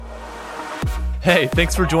Hey,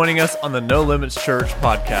 thanks for joining us on the No Limits Church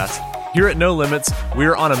podcast. Here at No Limits, we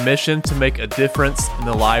are on a mission to make a difference in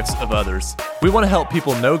the lives of others. We want to help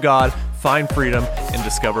people know God, find freedom, and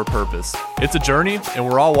discover purpose. It's a journey, and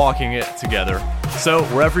we're all walking it together. So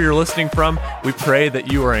wherever you're listening from, we pray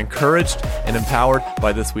that you are encouraged and empowered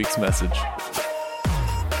by this week's message.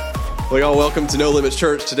 Well, y'all, welcome to No Limits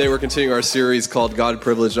Church. Today we're continuing our series called God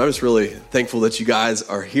Privileged. I'm just really thankful that you guys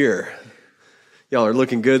are here. Y'all are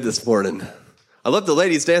looking good this morning. I love the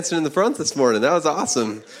ladies dancing in the front this morning. That was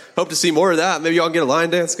awesome. Hope to see more of that. Maybe y'all can get a line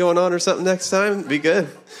dance going on or something next time. Be good.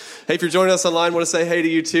 Hey, if you're joining us online, I want to say hey to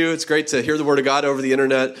you too. It's great to hear the Word of God over the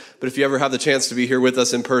internet. But if you ever have the chance to be here with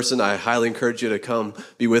us in person, I highly encourage you to come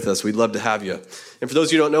be with us. We'd love to have you. And for those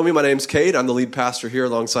of you who don't know me, my name's Cade. I'm the lead pastor here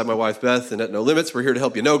alongside my wife, Beth. And at No Limits, we're here to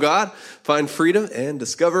help you know God, find freedom, and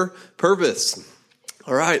discover purpose.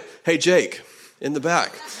 All right. Hey, Jake, in the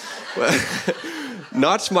back.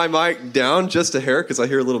 Notch my mic down just a hair because I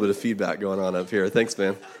hear a little bit of feedback going on up here. Thanks,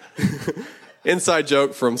 man. Inside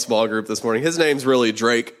joke from small group this morning. His name's really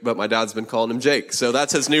Drake, but my dad's been calling him Jake. So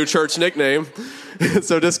that's his new church nickname.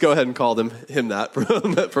 So just go ahead and call him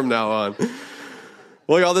that from now on.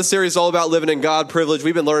 Well, y'all, this series is all about living in God privilege.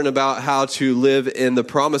 We've been learning about how to live in the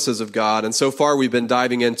promises of God. And so far, we've been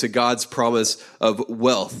diving into God's promise of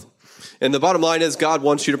wealth. And the bottom line is God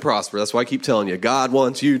wants you to prosper. That's why I keep telling you, God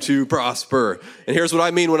wants you to prosper. And here's what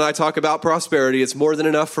I mean when I talk about prosperity. It's more than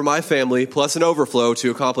enough for my family, plus an overflow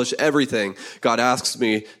to accomplish everything God asks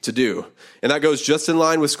me to do. And that goes just in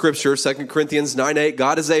line with Scripture, 2 Corinthians 9:8.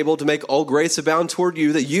 God is able to make all grace abound toward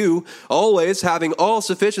you, that you, always having all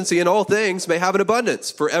sufficiency in all things, may have an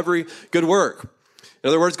abundance for every good work. In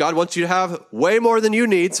other words, God wants you to have way more than you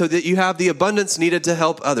need so that you have the abundance needed to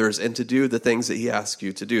help others and to do the things that he asks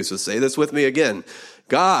you to do. So say this with me again.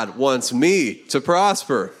 God wants me to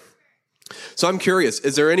prosper. So I'm curious,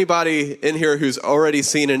 is there anybody in here who's already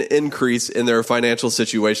seen an increase in their financial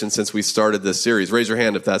situation since we started this series? Raise your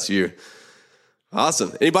hand if that's you.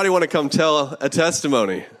 Awesome. Anybody want to come tell a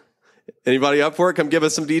testimony? Anybody up for it? Come give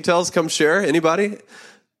us some details. Come share. Anybody?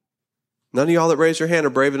 None of y'all that raised your hand are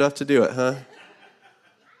brave enough to do it, huh?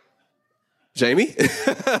 Jamie?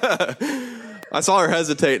 I saw her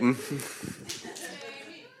hesitating.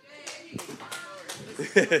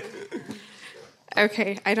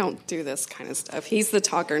 Okay, I don't do this kind of stuff. He's the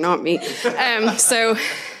talker, not me. So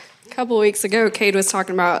a couple of weeks ago, Cade was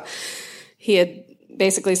talking about, he had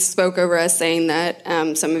basically spoke over us saying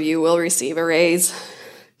that some of you will receive a raise,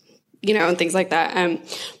 and things like that.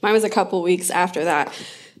 Mine was a couple of weeks after that.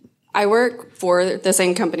 I work for the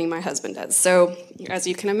same company my husband does. So as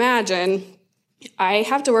you can imagine, I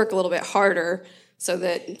have to work a little bit harder so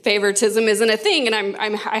that favoritism isn't a thing, and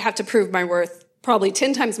I have to prove my worth probably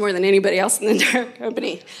 10 times more than anybody else in the entire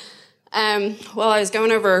company. Well, I was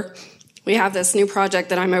going over, we have this new project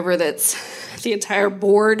that I'm over that's the entire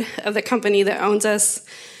board of the company that owns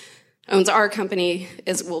our company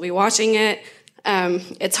will be watching it.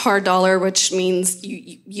 It's hard dollar, which means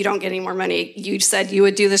you don't get any more money. You said you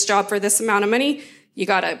would do this job for this amount of money. You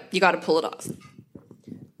gotta pull it off.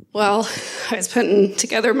 Well, I was putting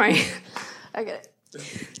together I get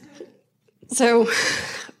it. So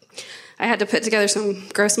I had to put together some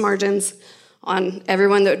gross margins on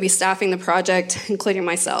everyone that would be staffing the project, including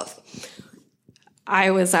myself.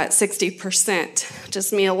 I was at 60%,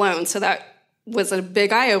 just me alone. So that was a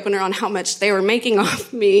big eye-opener on how much they were making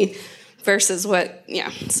off me versus what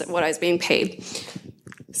I was being paid.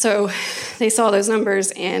 So they saw those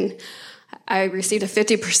numbers, and I received a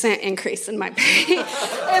 50% increase in my pay.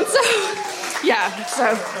 And so.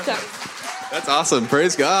 That's awesome.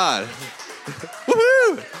 Praise God.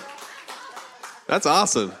 Woohoo! That's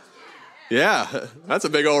awesome. Yeah, that's a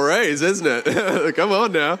big old raise, isn't it? Come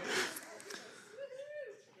on now.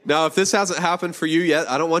 Now, if this hasn't happened for you yet,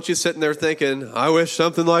 I don't want you sitting there thinking, I wish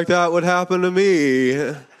something like that would happen to me.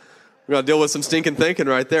 We're going to deal with some stinking thinking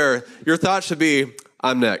right there. Your thought should be,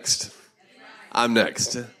 I'm next. I'm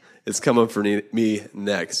next. It's coming for me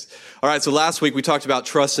next. All right, so last week we talked about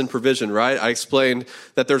trust and provision, right? I explained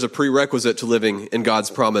that there's a prerequisite to living in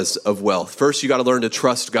God's promise of wealth. First, you got to learn to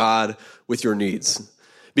trust God with your needs.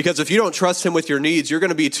 Because if you don't trust him with your needs, you're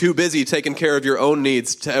going to be too busy taking care of your own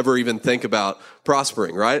needs to ever even think about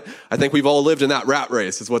prospering, right? I think we've all lived in that rat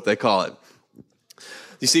race, is what they call it.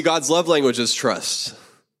 You see, God's love language is trust.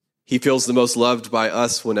 He feels the most loved by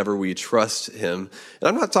us whenever we trust him. And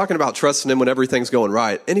I'm not talking about trusting him when everything's going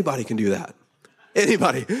right. Anybody can do that.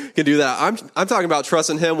 Anybody can do that. I'm talking about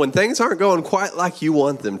trusting him when things aren't going quite like you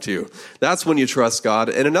want them to. That's when you trust God.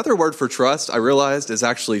 And another word for trust, I realized, is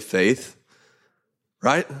actually faith.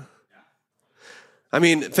 Right? I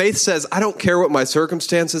mean, faith says, I don't care what my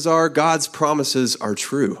circumstances are. God's promises are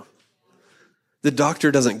true. The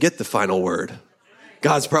doctor doesn't get the final word.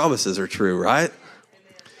 God's promises are true, right?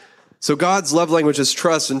 So God's love language is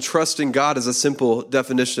trust, and trusting God is a simple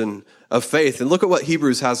definition of faith. And look at what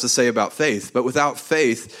Hebrews has to say about faith. But without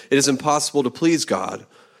faith, it is impossible to please God.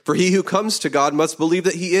 For he who comes to God must believe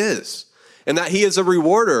that he is, and that he is a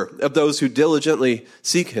rewarder of those who diligently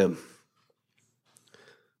seek him.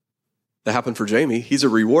 That happened for Jamie. He's a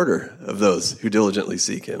rewarder of those who diligently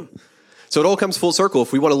seek him. So it all comes full circle.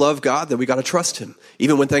 If we want to love God, then we got to trust him,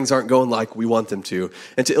 even when things aren't going like we want them to.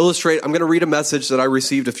 And to illustrate, I'm going to read a message that I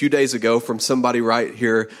received a few days ago from somebody right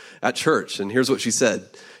here at church. And here's what she said.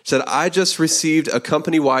 She said, I just received a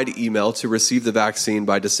company-wide email to receive the vaccine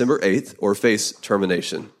by December 8th or face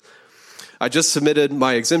termination. I just submitted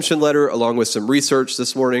my exemption letter along with some research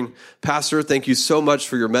this morning. Pastor, thank you so much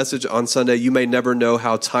for your message on Sunday. You may never know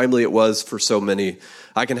how timely it was for so many.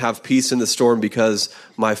 I can have peace in the storm because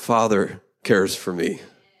my Father cares for me.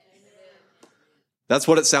 That's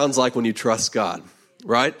what it sounds like when you trust God,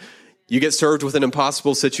 right? You get served with an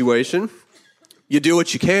impossible situation. You do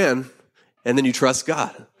what you can, and then you trust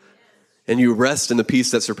God. And you rest in the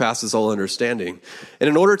peace that surpasses all understanding. And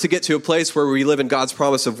in order to get to a place where we live in God's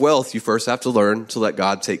promise of wealth, you first have to learn to let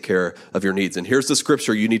God take care of your needs. And here's the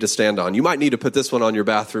scripture you need to stand on. You might need to put this one on your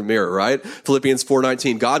bathroom mirror, right? Philippians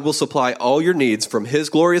 4:19. God will supply all your needs from his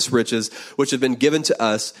glorious riches, which have been given to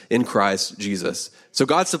us in Christ Jesus. So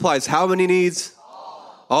God supplies how many needs?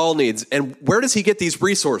 All needs. And where does he get these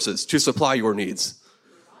resources to supply your needs?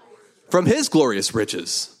 From his glorious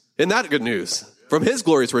riches. Isn't that good news? From his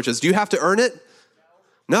glorious riches. Do you have to earn it?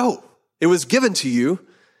 No. It was given to you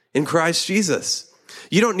in Christ Jesus.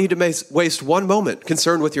 You don't need to waste one moment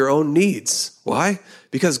concerned with your own needs. Why?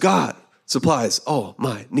 Because God supplies all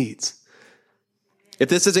my needs. If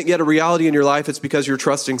this isn't yet a reality in your life, it's because you're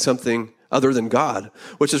trusting something other than God,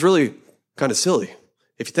 which is really kind of silly.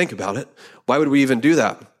 If you think about it, why would we even do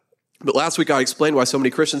that? But last week I explained why so many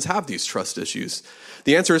Christians have these trust issues.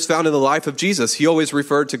 The answer is found in the life of Jesus. He always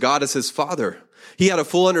referred to God as his Father. He had a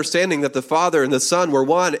full understanding that the Father and the Son were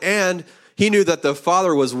one, and he knew that the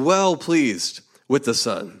Father was well pleased with the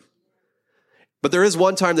Son. But there is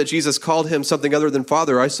one time that Jesus called him something other than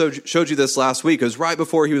Father. I showed you this last week. It was right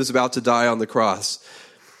before he was about to die on the cross.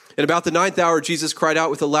 And about the 9th hour, Jesus cried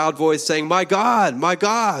out with a loud voice saying, my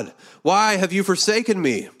God, why have you forsaken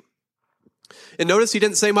me? And notice he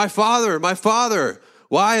didn't say, my Father,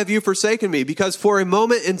 why have you forsaken me? Because for a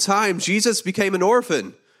moment in time, Jesus became an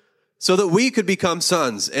orphan so that we could become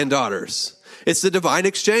sons and daughters. It's the divine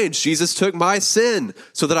exchange. Jesus took my sin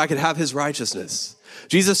so that I could have his righteousness.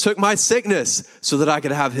 Jesus took my sickness so that I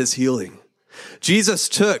could have his healing. Jesus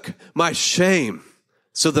took my shame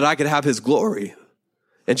so that I could have his glory.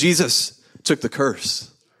 And Jesus took the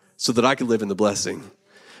curse so that I could live in the blessing.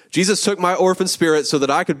 Jesus took my orphan spirit so that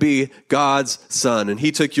I could be God's son. And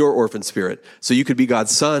he took your orphan spirit so you could be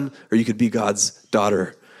God's son or you could be God's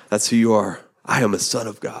daughter. That's who you are. I am a son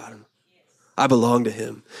of God. I belong to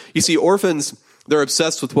him. You see, orphans, they're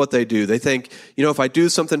obsessed with what they do. They think, if I do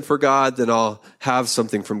something for God, then I'll have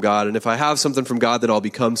something from God. And if I have something from God, then I'll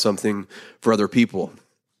become something for other people.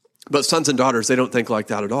 But sons and daughters, they don't think like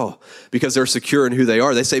that at all because they're secure in who they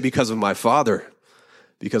are. They say, because of my Father,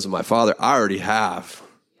 I already have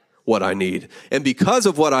what I need. And because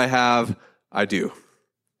of what I have, I do.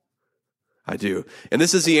 And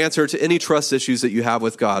this is the answer to any trust issues that you have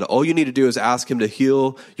with God. All you need to do is ask him to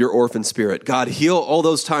heal your orphan spirit. God, heal all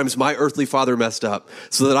those times my earthly father messed up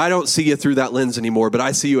so that I don't see you through that lens anymore, but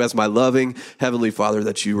I see you as my loving heavenly Father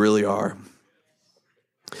that you really are.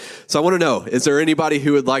 So I want to know, is there anybody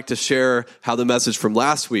who would like to share how the message from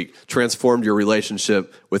last week transformed your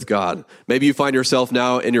relationship with God? Maybe you find yourself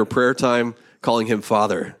now in your prayer time calling him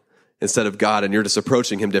Father instead of God, and you're just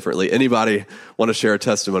approaching him differently. Anybody want to share a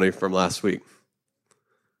testimony from last week?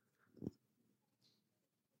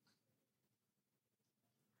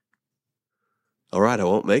 All right, I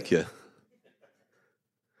won't make you.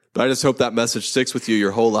 But I just hope that message sticks with you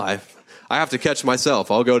your whole life. I have to catch myself.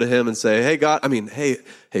 I'll go to him and say,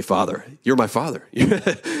 hey, Father, you're my Father.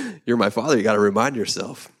 You're my Father. You got to remind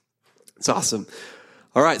yourself. It's awesome.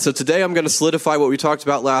 All right, so today I'm going to solidify what we talked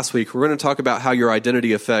about last week. We're going to talk about how your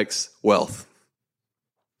identity affects wealth.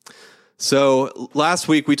 So last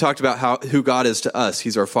week we talked about who God is to us.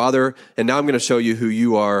 He's our Father, and now I'm going to show you who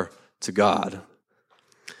you are to God. And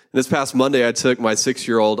this past Monday, I took my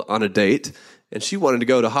 6-year-old on a date, and she wanted to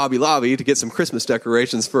go to Hobby Lobby to get some Christmas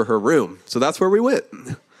decorations for her room. So that's where we went.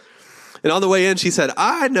 And on the way in, she said,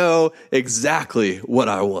 I know exactly what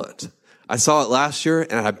I want. I saw it last year,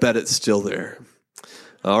 and I bet it's still there.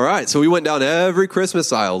 All right, so we went down every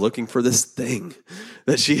Christmas aisle looking for this thing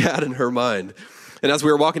that she had in her mind. And as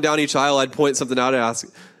we were walking down each aisle, I'd point something out and ask,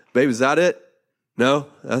 babe, is that it? No,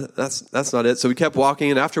 that's not it. So we kept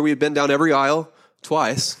walking, and after we had been down every aisle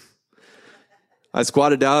twice, I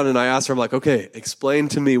squatted down and I asked her, I'm like, okay, explain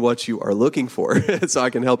to me what you are looking for so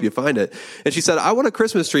I can help you find it. And she said, I want a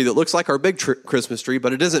Christmas tree that looks like our big Christmas tree,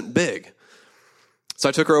 but it isn't big. So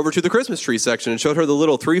I took her over to the Christmas tree section and showed her the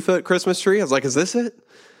little 3-foot Christmas tree. I was like, is this it?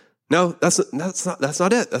 No, that's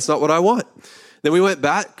not it. That's not what I want. Then we went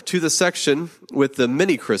back to the section with the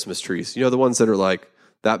mini Christmas trees. You know, the ones that are like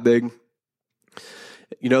that big.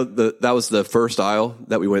 You know, that was the first aisle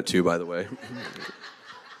that we went to, by the way,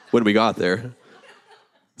 when we got there.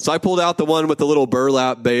 So I pulled out the one with the little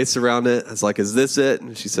burlap base around it. I was like, is this it?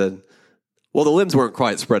 And she said, well, the limbs weren't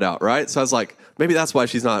quite spread out, right? So I was like, maybe that's why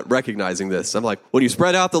she's not recognizing this. I'm like, when you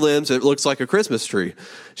spread out the limbs, it looks like a Christmas tree.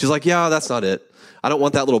 She's like, yeah, that's not it. I don't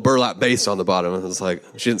want that little burlap base on the bottom. And I was like,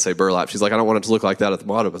 she didn't say burlap. She's like, I don't want it to look like that at the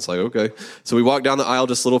bottom. It's like, okay. So we walked down the aisle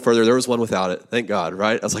just a little further. There was one without it. Thank God,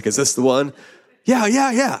 right? I was like, is this the one? Yeah,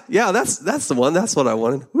 that's the one. That's what I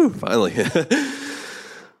wanted. Woo, finally.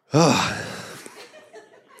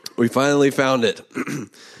 We finally found it.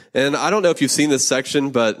 And I don't know if you've seen this section,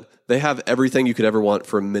 but they have everything you could ever want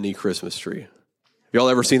for a mini Christmas tree. Y'all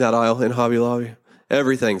ever seen that aisle in Hobby Lobby?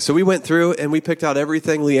 Everything. So we went through and we picked out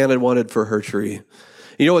everything Leanna wanted for her tree.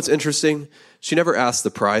 You know what's interesting? She never asked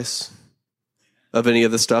the price of any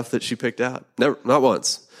of the stuff that she picked out. Never, not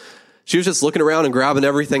once. She was just looking around and grabbing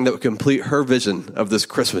everything that would complete her vision of this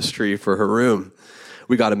Christmas tree for her room.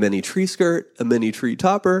 We got a mini tree skirt, a mini tree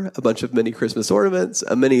topper, a bunch of mini Christmas ornaments,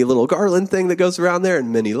 a mini little garland thing that goes around there,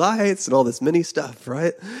 and mini lights and all this mini stuff,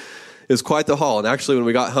 right? It was quite the haul. And actually, when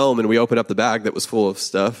we got home and we opened up the bag that was full of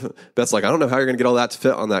stuff, Beth's like, I don't know how you're going to get all that to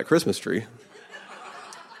fit on that Christmas tree.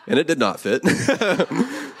 And it did not fit.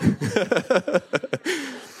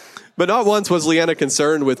 But not once was Leanna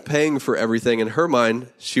concerned with paying for everything. In her mind,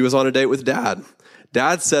 she was on a date with Dad.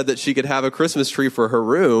 Dad said that she could have a Christmas tree for her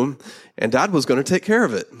room, and Dad was going to take care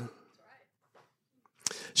of it.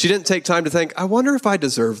 She didn't take time to think, I wonder if I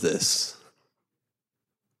deserve this.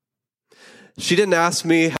 She didn't ask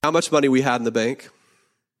me how much money we had in the bank.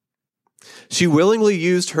 She willingly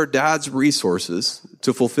used her dad's resources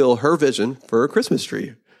to fulfill her vision for her Christmas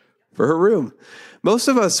tree, for her room. Most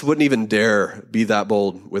of us wouldn't even dare be that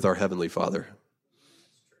bold with our Heavenly Father.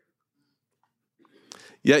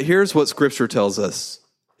 Yet here's what Scripture tells us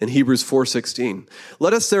in Hebrews 4:16.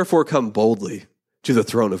 Let us therefore come boldly to the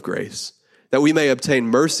throne of grace, that we may obtain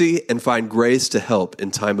mercy and find grace to help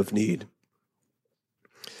in time of need.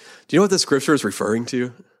 Do you know what this Scripture is referring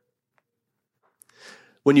to?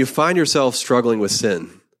 When you find yourself struggling with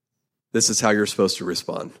sin, this is how you're supposed to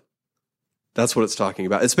respond. That's what it's talking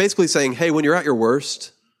about. It's basically saying, hey, when you're at your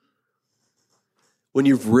worst, when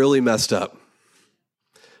you've really messed up,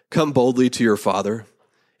 come boldly to your Father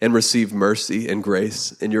and receive mercy and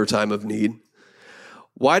grace in your time of need.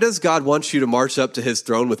 Why does God want you to march up to his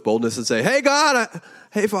throne with boldness and say, hey, God,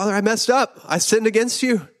 hey, Father, I messed up. I sinned against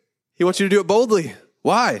you. He wants you to do it boldly.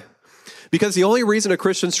 Why? Because the only reason a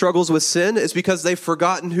Christian struggles with sin is because they've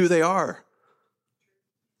forgotten who they are.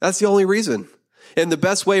 That's the only reason. And the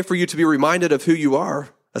best way for you to be reminded of who you are,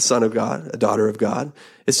 a son of God, a daughter of God,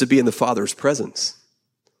 is to be in the Father's presence.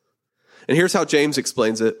 And here's how James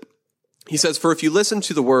explains it. He says, for if you listen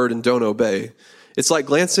to the word and don't obey, it's like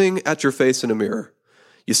glancing at your face in a mirror.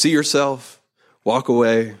 You see yourself, walk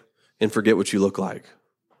away, and forget what you look like.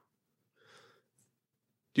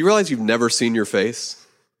 Do you realize you've never seen your face?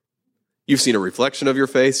 You've seen a reflection of your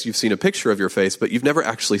face, you've seen a picture of your face, but you've never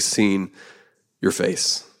actually seen your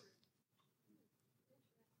face.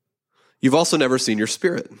 You've also never seen your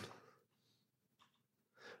spirit.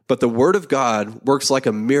 But the Word of God works like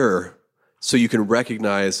a mirror so you can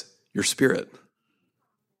recognize your spirit.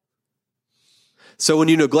 So when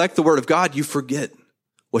you neglect the Word of God, you forget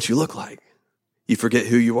what you look like. You forget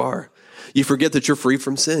who you are. You forget that you're free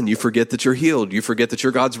from sin. You forget that you're healed. You forget that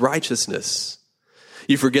you're God's righteousness.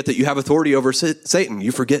 You forget that you have authority over Satan.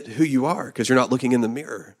 You forget who you are because you're not looking in the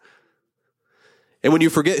mirror. And when you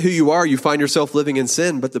forget who you are, you find yourself living in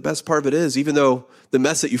sin. But the best part of it is, even though the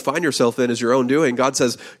mess that you find yourself in is your own doing, God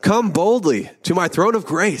says, come boldly to my throne of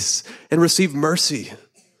grace and receive mercy.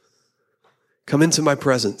 Come into my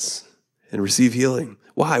presence and receive healing.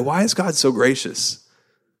 Why? Why is God so gracious?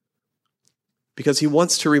 Because he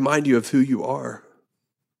wants to remind you of who you are.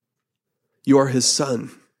 You are his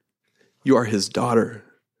son. You are his daughter.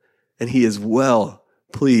 And he is well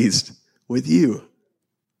pleased with you.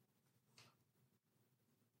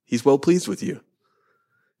 He's well pleased with you.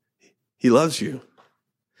 He loves you.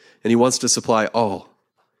 And he wants to supply all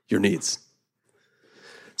your needs.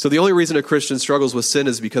 So the only reason a Christian struggles with sin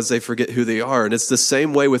is because they forget who they are. And it's the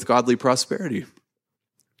same way with godly prosperity.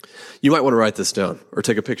 You might want to write this down or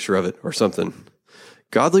take a picture of it or something.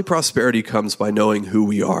 Godly prosperity comes by knowing who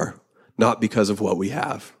we are, not because of what we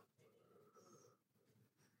have.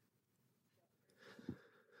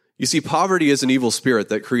 You see, poverty is an evil spirit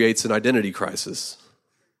that creates an identity crisis.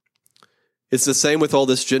 It's the same with all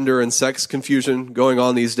this gender and sex confusion going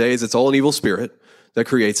on these days. It's all an evil spirit that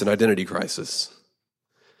creates an identity crisis.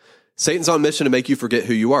 Satan's on mission to make you forget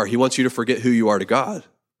who you are. He wants you to forget who you are to God.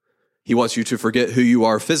 He wants you to forget who you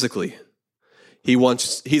are physically.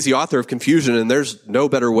 He's the author of confusion, and there's no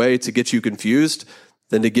better way to get you confused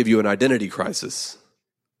than to give you an identity crisis.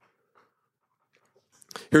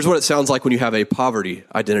 Here's what it sounds like when you have a poverty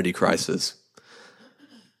identity crisis.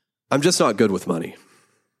 I'm just not good with money.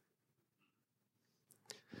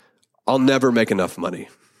 I'll never make enough money.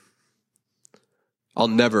 I'll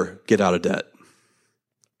never get out of debt.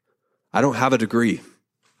 I don't have a degree.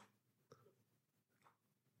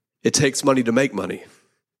 It takes money to make money.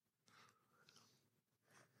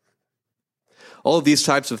 All of these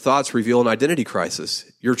types of thoughts reveal an identity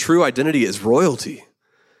crisis. Your true identity is royalty.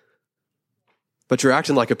 But you're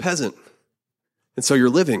acting like a peasant. And so you're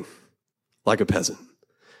living like a peasant.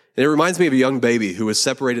 And it reminds me of a young baby who was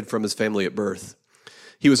separated from his family at birth.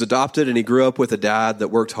 He was adopted and he grew up with a dad that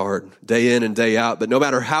worked hard, day in and day out. But no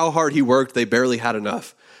matter how hard he worked, they barely had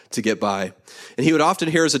enough to get by. And he would often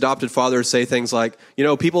hear his adopted father say things like,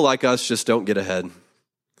 people like us just don't get ahead.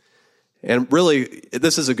 And really,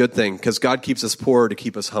 this is a good thing because God keeps us poor to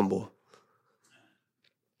keep us humble.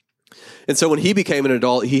 And so when he became an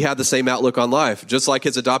adult, he had the same outlook on life. Just like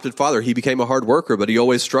his adopted father, he became a hard worker, but he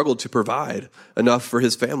always struggled to provide enough for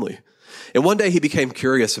his family. And one day he became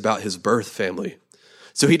curious about his birth family.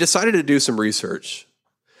 So he decided to do some research.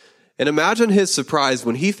 And imagine his surprise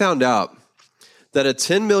when he found out that a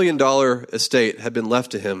 $10 million estate had been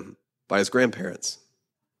left to him by his grandparents.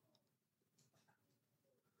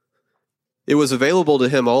 It was available to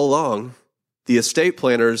him all along. The estate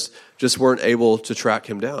planners just weren't able to track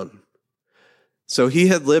him down. So he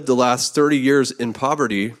had lived the last 30 years in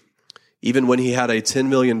poverty, even when he had a $10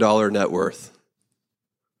 million net worth.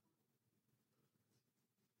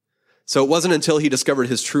 So it wasn't until he discovered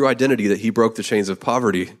his true identity that he broke the chains of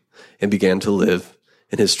poverty and began to live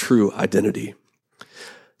in his true identity.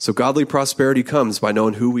 So godly prosperity comes by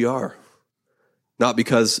knowing who we are, not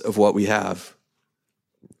because of what we have.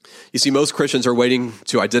 You see, most Christians are waiting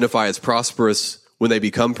to identify as prosperous when they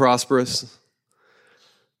become prosperous.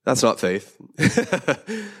 That's not faith.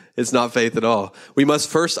 It's not faith at all. We must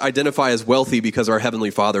first identify as wealthy because our Heavenly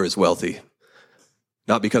Father is wealthy,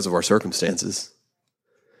 not because of our circumstances.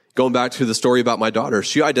 Going back to the story about my daughter,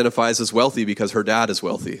 she identifies as wealthy because her dad is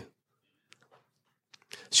wealthy.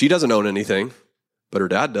 She doesn't own anything, but her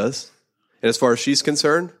dad does. And as far as she's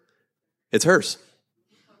concerned, it's hers.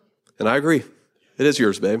 And I agree. It is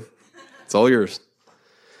yours, babe. It's all yours.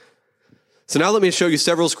 So now let me show you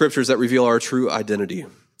several scriptures that reveal our true identity.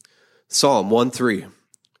 Psalm 1:3.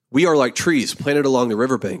 We are like trees planted along the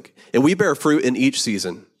riverbank, and we bear fruit in each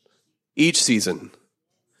season. Each season.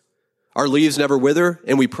 Our leaves never wither,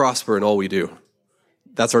 and we prosper in all we do.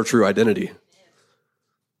 That's our true identity.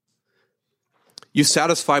 You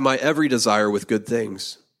satisfy my every desire with good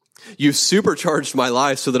things. You've supercharged my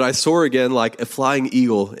life so that I soar again like a flying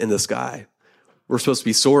eagle in the sky. We're supposed to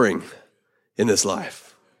be soaring in this life.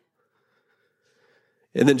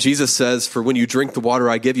 And then Jesus says, for when you drink the water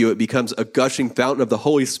I give you, it becomes a gushing fountain of the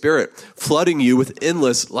Holy Spirit, flooding you with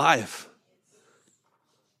endless life.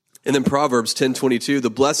 And then Proverbs 10:22, the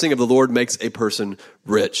blessing of the Lord makes a person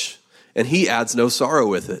rich, and he adds no sorrow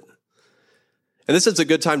with it. And this is a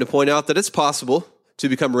good time to point out that it's possible to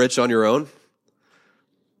become rich on your own.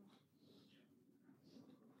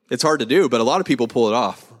 It's hard to do, but a lot of people pull it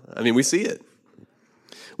off. I mean, we see it.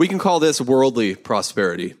 We can call this worldly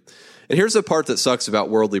prosperity. And here's the part that sucks about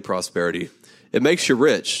worldly prosperity. It makes you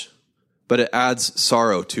rich, but it adds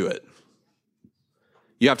sorrow to it.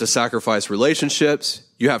 You have to sacrifice relationships.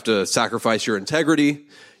 You have to sacrifice your integrity.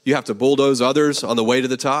 You have to bulldoze others on the way to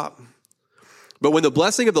the top. But when the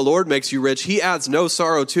blessing of the Lord makes you rich, he adds no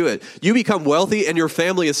sorrow to it. You become wealthy and your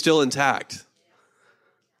family is still intact.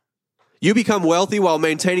 You become wealthy while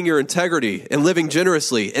maintaining your integrity and living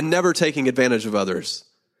generously and never taking advantage of others.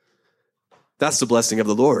 That's the blessing of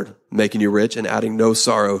the Lord, making you rich and adding no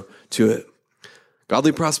sorrow to it.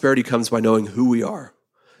 Godly prosperity comes by knowing who we are,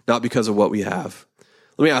 not because of what we have.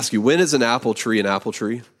 Let me ask you, when is an apple tree an apple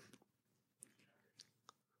tree?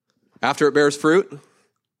 After it bears fruit?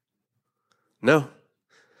 No.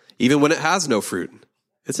 Even when it has no fruit,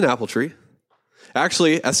 it's an apple tree.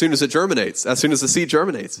 Actually, as soon as it germinates, as soon as the seed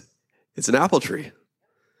germinates, it's an apple tree.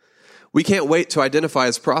 We can't wait to identify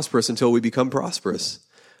as prosperous until we become prosperous.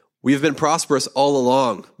 We have been prosperous all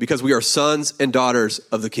along because we are sons and daughters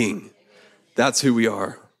of the King. That's who we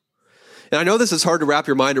are. And I know this is hard to wrap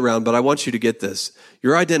your mind around, but I want you to get this.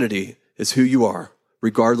 Your identity is who you are,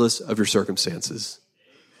 regardless of your circumstances.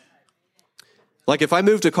 Like if I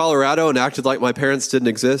moved to Colorado and acted like my parents didn't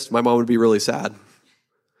exist, my mom would be really sad.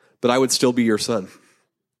 But I would still be your son.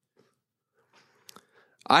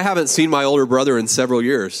 I haven't seen my older brother in several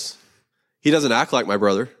years. He doesn't act like my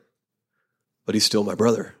brother, but he's still my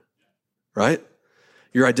brother, right?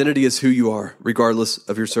 Your identity is who you are, regardless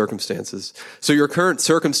of your circumstances. So your current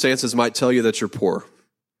circumstances might tell you that you're poor.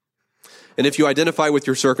 And if you identify with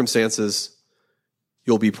your circumstances,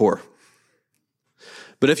 you'll be poor.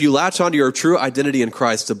 But if you latch onto your true identity in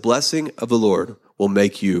Christ, the blessing of the Lord will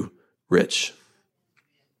make you rich.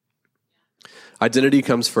 Identity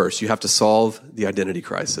comes first. You have to solve the identity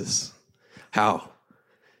crisis. How?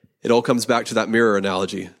 It all comes back to that mirror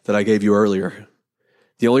analogy that I gave you earlier.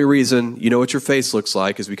 The only reason you know what your face looks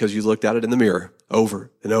like is because you looked at it in the mirror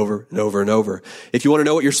over and over and over and over. If you want to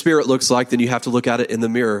know what your spirit looks like, then you have to look at it in the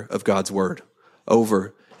mirror of God's word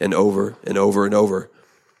over and over and over and over.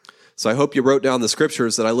 So I hope you wrote down the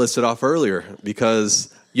scriptures that I listed off earlier,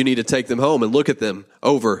 because you need to take them home and look at them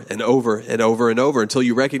over and over and over and over until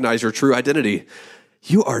you recognize your true identity.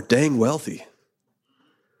 You are dang wealthy.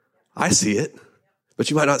 I see it, but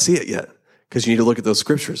you might not see it yet because you need to look at those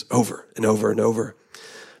scriptures over and over and over.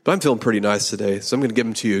 But I'm feeling pretty nice today, so I'm going to give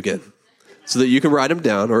them to you again so that you can write them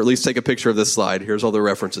down, or at least take a picture of this slide. Here's all the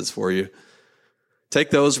references for you. Take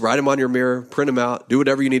those, write them on your mirror, print them out, do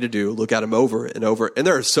whatever you need to do, look at them over and over. And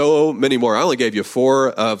there are so many more. I only gave you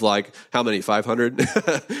 4 of like, how many, 500?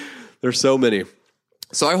 There's so many.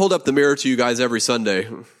 So I hold up the mirror to you guys every Sunday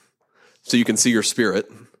so you can see your spirit.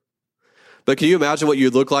 But can you imagine what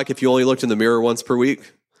you'd look like if you only looked in the mirror once per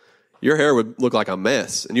week? Your hair would look like a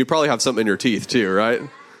mess, and you'd probably have something in your teeth too, right?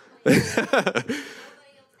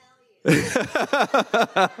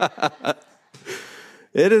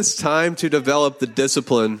 It is time to develop the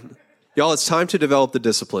discipline. Y'all, it's time to develop the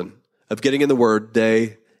discipline of getting in the Word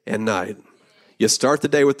day and night. You start the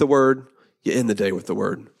day with the Word, you end the day with the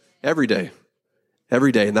Word. Every day.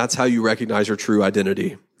 Every day. And that's how you recognize your true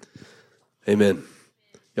identity. Amen.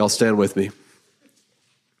 Y'all stand with me.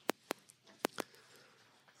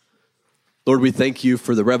 Lord, we thank you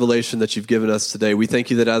for the revelation that you've given us today. We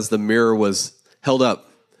thank you that as the mirror was held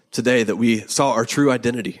up today, that we saw our true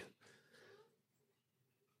identity.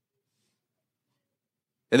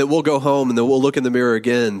 And that we'll go home and then we'll look in the mirror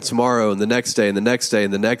again tomorrow and the next day and the next day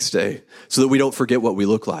and the next day so that we don't forget what we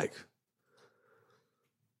look like.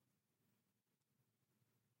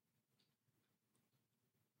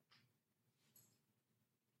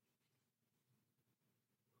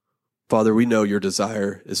 Father, we know your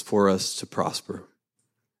desire is for us to prosper.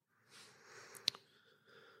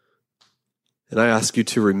 And I ask you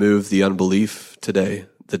to remove the unbelief today,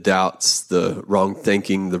 the doubts, the wrong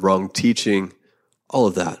thinking, the wrong teaching, all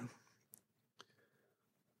of that.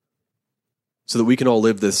 So that we can all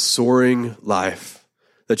live this soaring life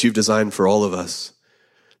that you've designed for all of us.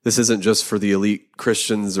 This isn't just for the elite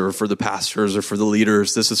Christians or for the pastors or for the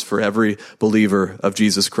leaders. This is for every believer of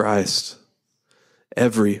Jesus Christ.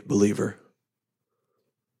 Every believer.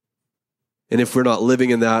 And if we're not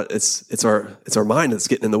living in that, it's our mind that's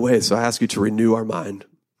getting in the way. So I ask you to renew our mind.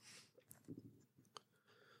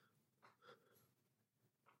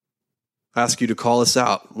 I ask you to call us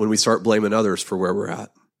out when we start blaming others for where we're at.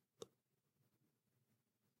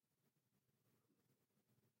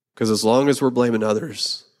 Because as long as we're blaming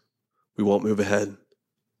others, we won't move ahead.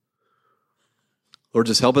 Lord,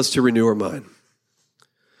 just help us to renew our mind.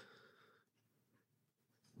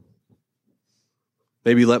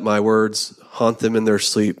 Maybe let my words haunt them in their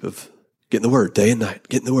sleep of getting the word day and night,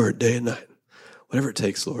 getting the word day and night. Whatever it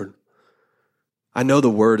takes, Lord. I know the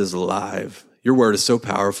word is alive. Your word is so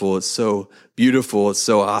powerful. It's so beautiful. It's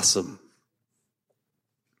so awesome.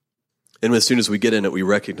 And as soon as we get in it, we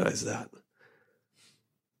recognize that.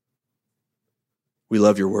 We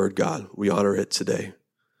love your word, God. We honor it today.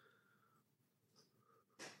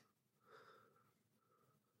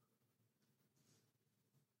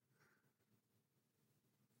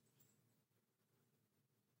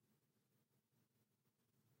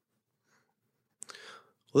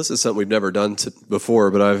 Well, this is something we've never done before,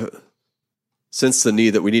 but I've sensed the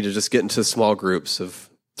need that we need to just get into small groups of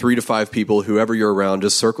 3 to 5 people, whoever you're around,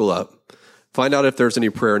 just circle up. Find out if there's any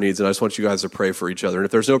prayer needs, and I just want you guys to pray for each other. And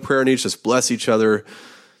if there's no prayer needs, just bless each other.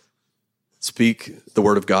 Speak the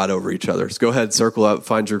word of God over each other. So go ahead, circle up,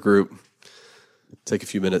 find your group. take a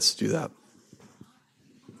few minutes to do that.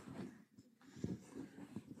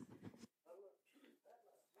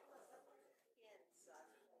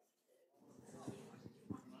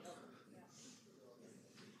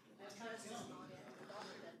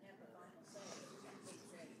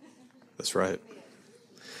 That's right.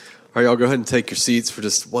 All right, y'all go ahead and take your seats for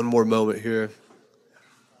just one more moment here.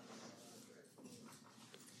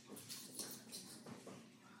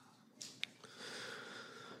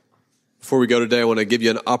 Before we go today, I want to give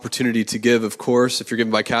you an opportunity to give, of course. If you're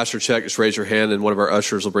giving by cash or check, just raise your hand, and one of our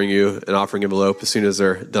ushers will bring you an offering envelope as soon as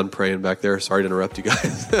they're done praying back there. Sorry to interrupt you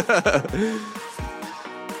guys.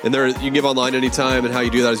 And there, you can give online anytime, and how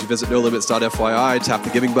you do that is you visit nolimits.fyi, tap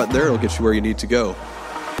the giving button there, it'll get you where you need to go.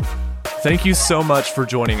 Thank you so much for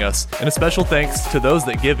joining us, and a special thanks to those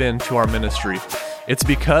that give in to our ministry. It's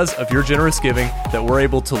because of your generous giving that we're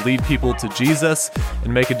able to lead people to Jesus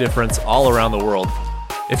and make a difference all around the world.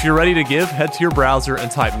 If you're ready to give, head to your browser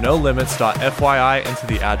and type nolimits.fyi into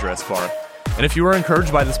the address bar. And if you were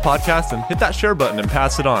encouraged by this podcast, then hit that share button and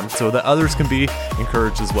pass it on so that others can be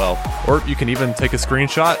encouraged as well. Or you can even take a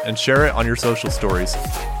screenshot and share it on your social stories.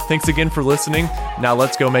 Thanks again for listening. Now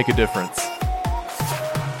let's go make a difference.